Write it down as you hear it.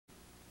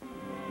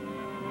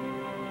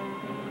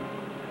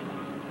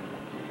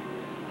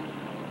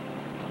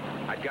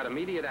got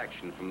immediate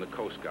action from the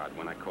Coast Guard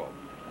when I called.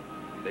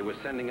 They were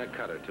sending a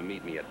cutter to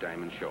meet me at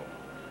Diamond Shoal.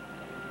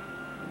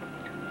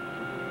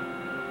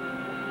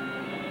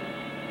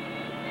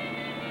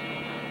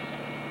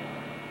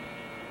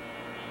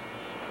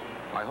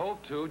 I hove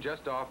to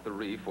just off the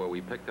reef where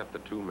we picked up the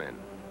two men.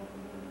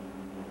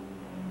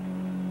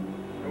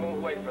 I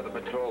won't wait for the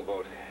patrol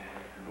boat.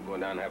 I'm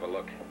going down and have a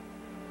look.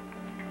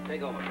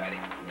 Take over, Patty.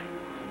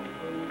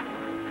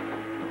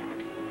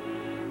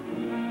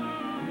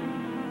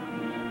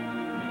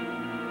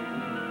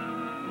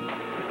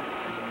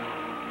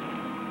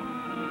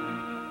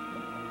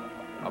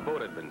 A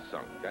boat had been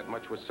sunk, that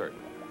much was certain.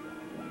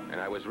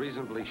 And I was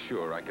reasonably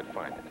sure I could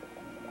find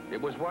it.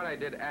 It was what I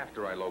did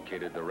after I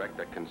located the wreck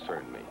that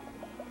concerned me.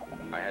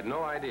 I had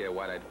no idea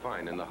what I'd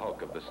find in the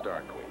hulk of the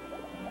Star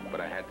Queen, but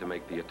I had to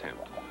make the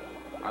attempt.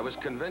 I was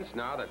convinced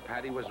now that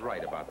Patty was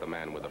right about the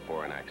man with the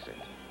foreign accent.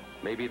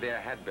 Maybe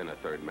there had been a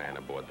third man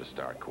aboard the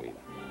Star Queen.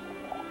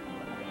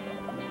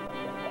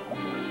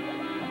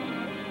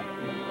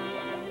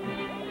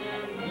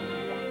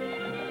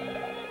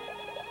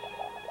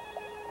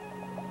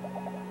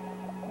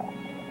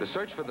 The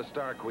search for the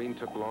Star Queen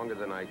took longer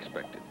than I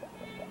expected.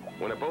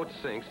 When a boat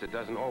sinks, it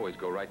doesn't always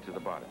go right to the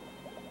bottom.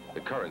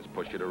 The currents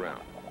push it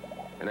around,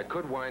 and it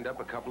could wind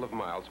up a couple of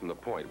miles from the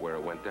point where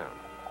it went down.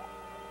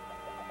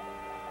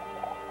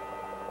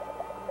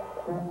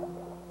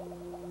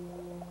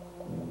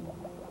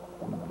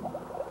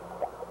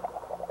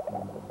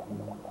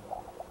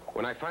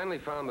 When I finally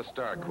found the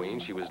Star Queen,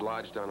 she was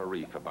lodged on a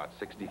reef about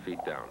 60 feet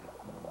down.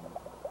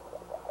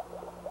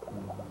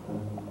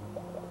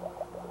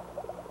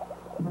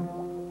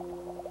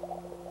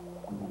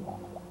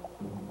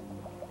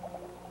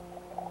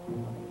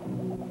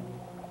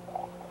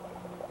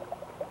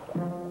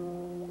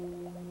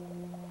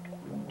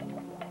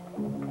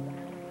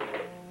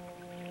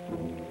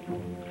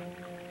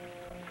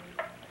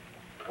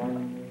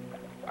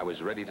 I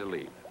was ready to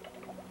leave.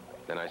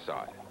 Then I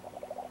saw it.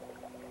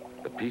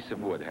 The piece of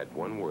wood had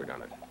one word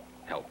on it: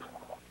 help.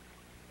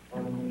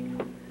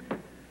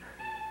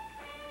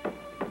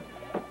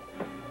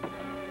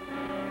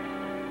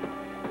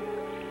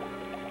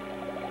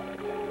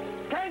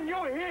 Can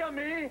you hear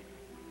me?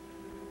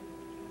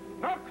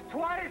 Knock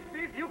twice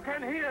if you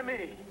can hear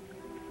me.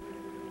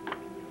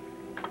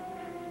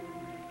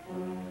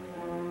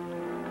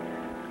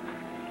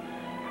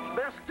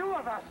 There's two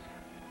of us.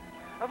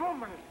 A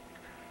woman.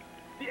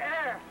 The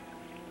air.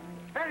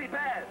 Very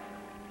bad.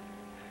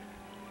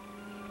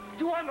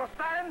 Do you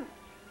understand?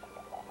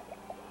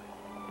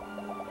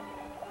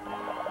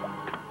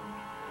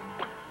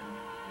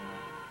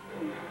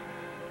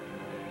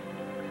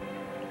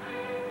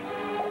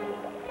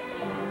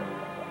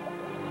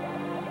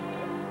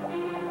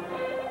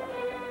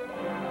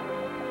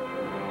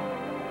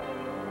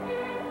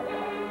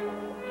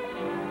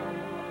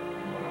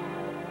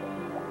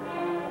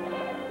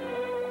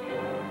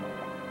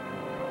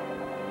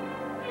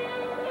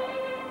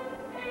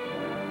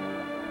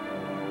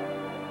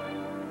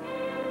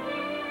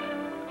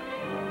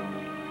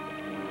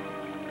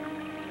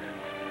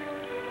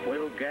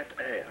 We'll get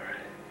air.